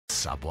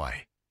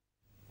Subway.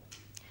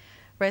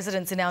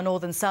 Residents in our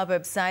northern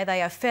suburbs say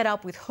they are fed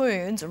up with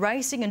Hoons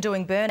racing and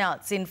doing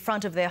burnouts in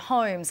front of their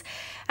homes.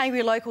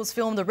 Angry locals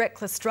filmed the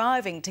reckless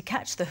driving to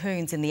catch the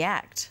Hoons in the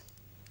act.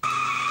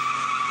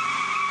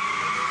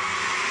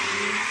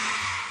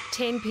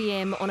 10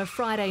 p.m. on a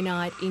Friday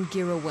night in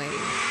Girrawheen.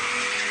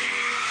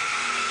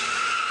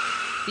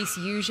 This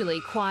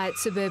usually quiet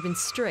suburban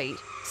street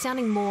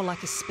sounding more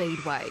like a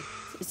speedway.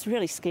 It's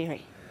really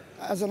scary.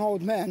 As an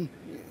old man,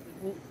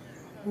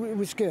 we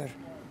were scared.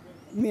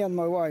 Me and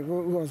my wife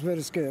was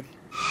very scared.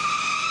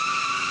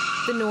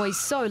 The noise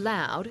so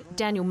loud,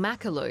 Daniel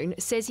McAloon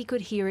says he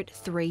could hear it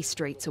 3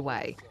 streets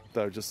away.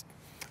 They're just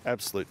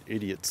absolute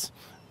idiots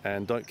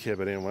and don't care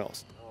about anyone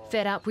else.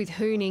 Fed up with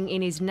hooning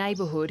in his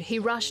neighbourhood, he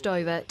rushed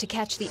over to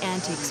catch the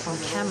antics on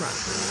camera.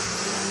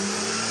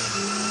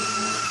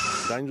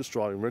 Dangerous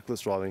driving,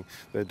 reckless driving,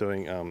 they're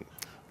doing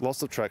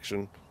loss of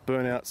traction,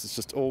 burnouts, it's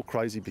just all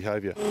crazy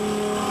behaviour.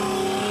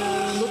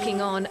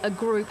 Looking on, a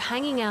group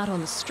hanging out on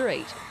the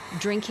street,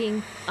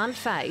 drinking,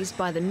 unfazed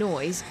by the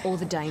noise or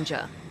the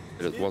danger.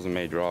 It wasn't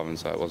me driving,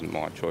 so it wasn't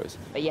my choice.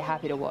 But you're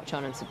happy to watch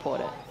on and support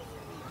it?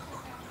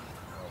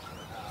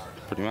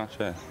 Pretty much,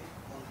 yeah.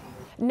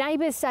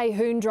 Neighbours say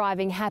hoon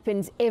driving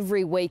happens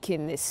every week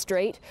in this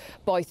street,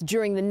 both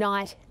during the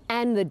night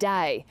and the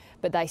day.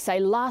 But they say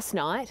last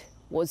night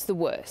was the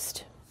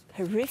worst.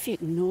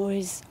 Horrific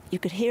noise. You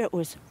could hear it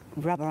was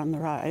rubber on the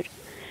road,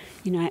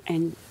 you know,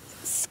 and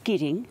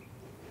skidding.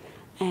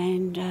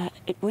 And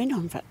it went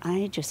on for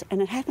ages,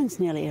 and it happens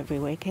nearly every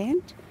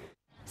weekend.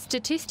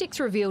 Statistics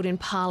revealed in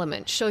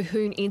Parliament show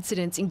hoon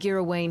incidents in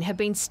Girrawheen have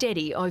been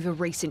steady over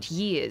recent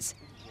years.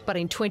 But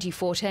in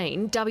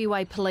 2014,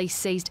 WA Police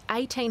seized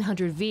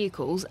 1,800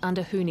 vehicles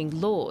under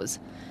hooning laws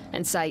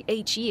and say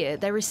each year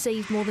they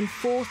receive more than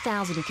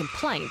 4,000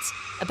 complaints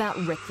about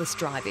reckless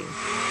driving.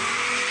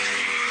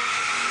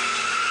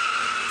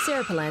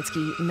 Sarah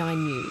Polanski,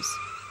 9 News.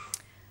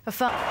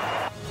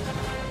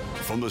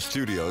 From the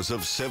studios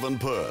of 7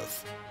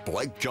 Perth,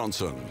 Blake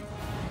Johnson.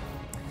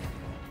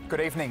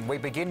 Good evening. We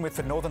begin with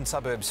the northern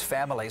suburbs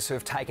families who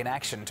have taken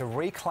action to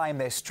reclaim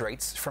their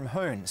streets from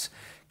Hoons.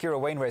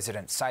 Girrawheen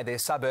residents say their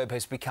suburb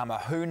has become a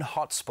Hoon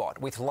hotspot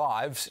with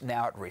lives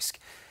now at risk.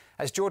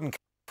 As Jordan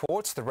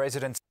reports, the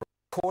residents are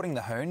reporting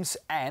the Hoons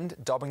and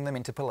dobbing them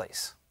into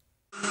police.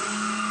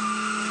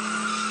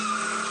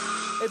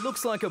 It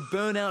looks like a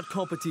burnout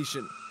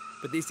competition,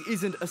 but this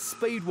isn't a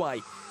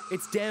speedway.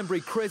 It's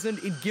Danbury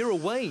Crescent in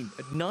Girrawheen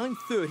at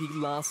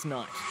 9:30 last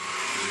night.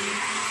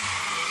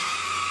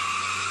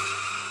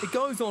 It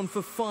goes on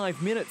for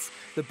 5 minutes.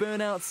 The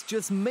burnout's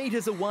just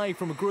metres away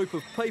from a group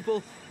of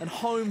people and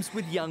homes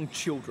with young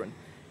children.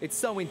 It's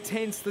so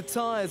intense the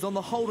tyres on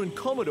the Holden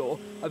Commodore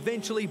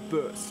eventually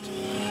burst.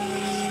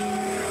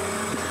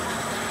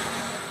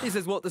 This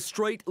is what the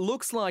street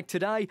looks like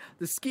today.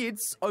 The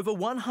skid's over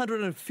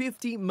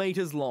 150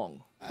 metres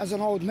long. As an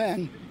old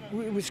man,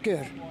 we were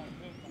scared.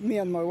 Me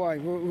and my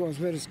wife was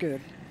very scared.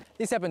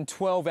 This happened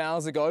 12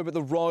 hours ago, but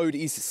the road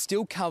is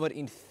still covered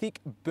in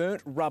thick,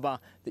 burnt rubber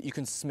that you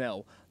can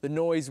smell. The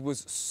noise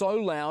was so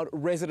loud,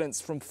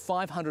 residents from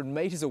 500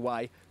 metres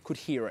away could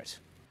hear it.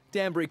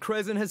 Danbury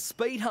Crescent has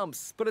speed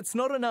humps, but it's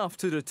not enough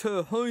to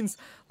deter Hoons.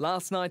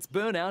 Last night's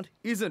burnout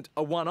isn't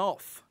a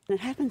one-off.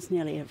 It happens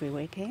nearly every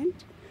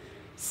weekend,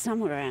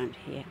 somewhere around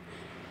here.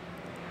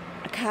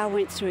 A car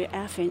went through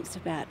our fence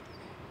about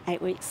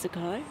 8 weeks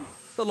ago.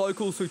 The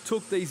locals who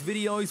took these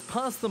videos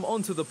passed them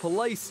on to the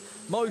police.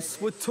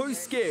 Most were too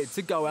scared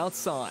to go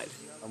outside.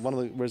 One of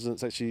the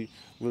residents actually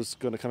was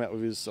going to come out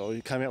with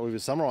he came out with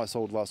his samurai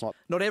sword last night.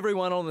 Not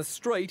everyone on the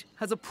street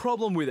has a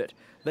problem with it.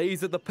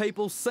 These are the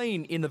people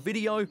seen in the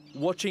video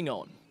watching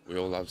on. We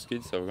all love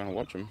skids, so we're going to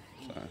watch them.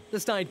 So. The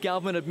state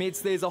government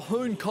admits there's a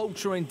hoon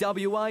culture in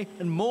WA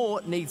and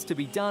more needs to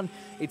be done.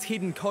 Its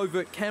hidden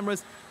covert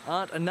cameras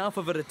aren't enough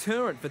of a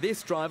deterrent for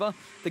this driver.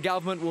 The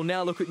government will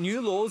now look at new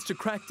laws to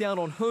crack down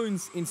on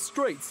hoons in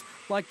streets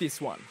like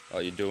this one. Oh,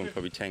 you're doing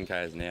probably 10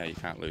 k's an hour, you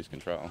can't lose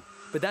control.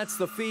 But that's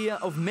the fear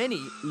of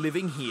many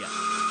living here.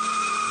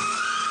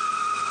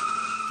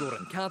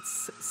 Jordan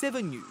Cutts,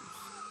 7 News.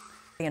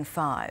 And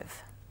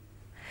 5.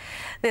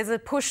 There's a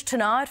push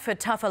tonight for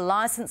tougher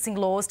licensing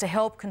laws to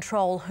help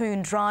control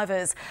hoon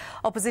drivers.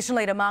 Opposition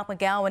leader Mark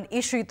McGowan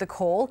issued the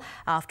call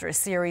after a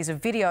series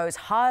of videos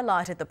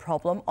highlighted the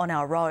problem on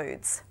our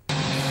roads.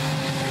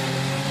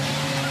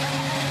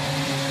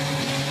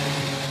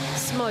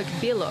 Smoke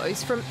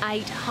billows from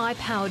 8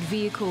 high-powered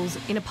vehicles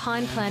in a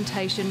pine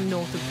plantation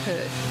north of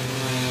Perth.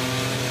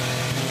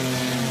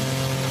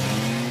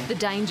 The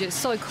danger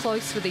so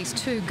close for these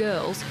 2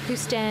 girls who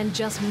stand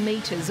just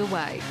metres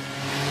away.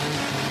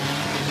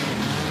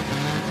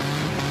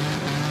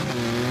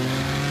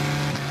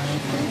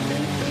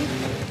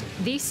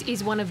 This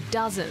is one of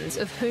dozens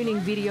of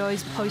hooning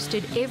videos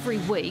posted every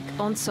week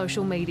on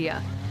social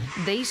media.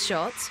 These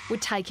shots were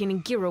taken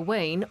in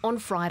Girrawheen on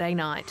Friday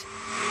night.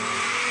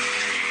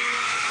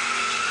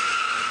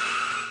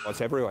 It's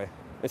everywhere.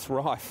 It's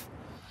rife.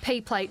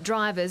 P-plate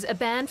drivers are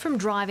banned from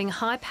driving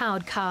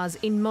high-powered cars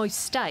in most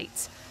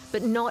states,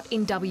 but not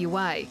in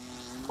WA.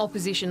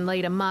 Opposition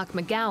leader Mark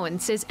McGowan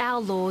says our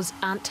laws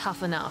aren't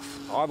tough enough.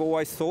 I've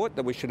always thought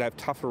that we should have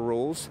tougher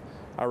rules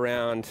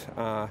around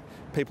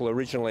people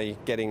originally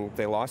getting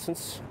their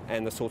licence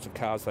and the sorts of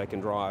cars they can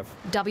drive.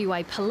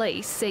 WA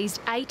Police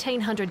seized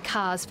 1,800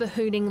 cars for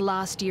hooning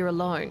last year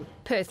alone.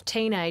 Perth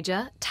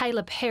teenager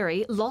Taylor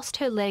Perry lost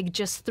her leg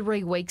just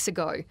 3 weeks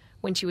ago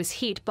when she was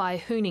hit by a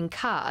hooning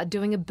car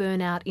doing a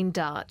burnout in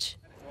Darch.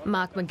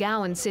 Mark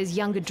McGowan says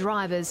younger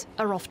drivers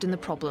are often the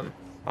problem.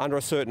 Under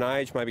a certain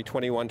age, maybe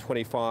 21,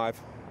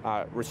 25,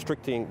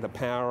 restricting the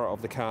power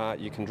of the car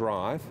you can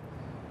drive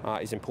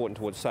is important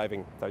towards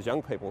saving those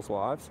young people's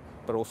lives,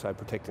 but also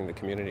protecting the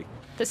community.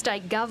 The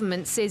state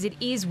government says it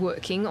is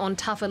working on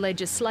tougher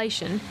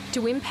legislation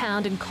to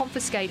impound and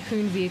confiscate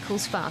Hoon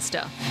vehicles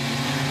faster.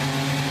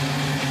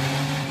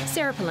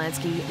 Sarah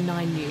Polanski,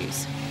 9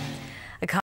 News.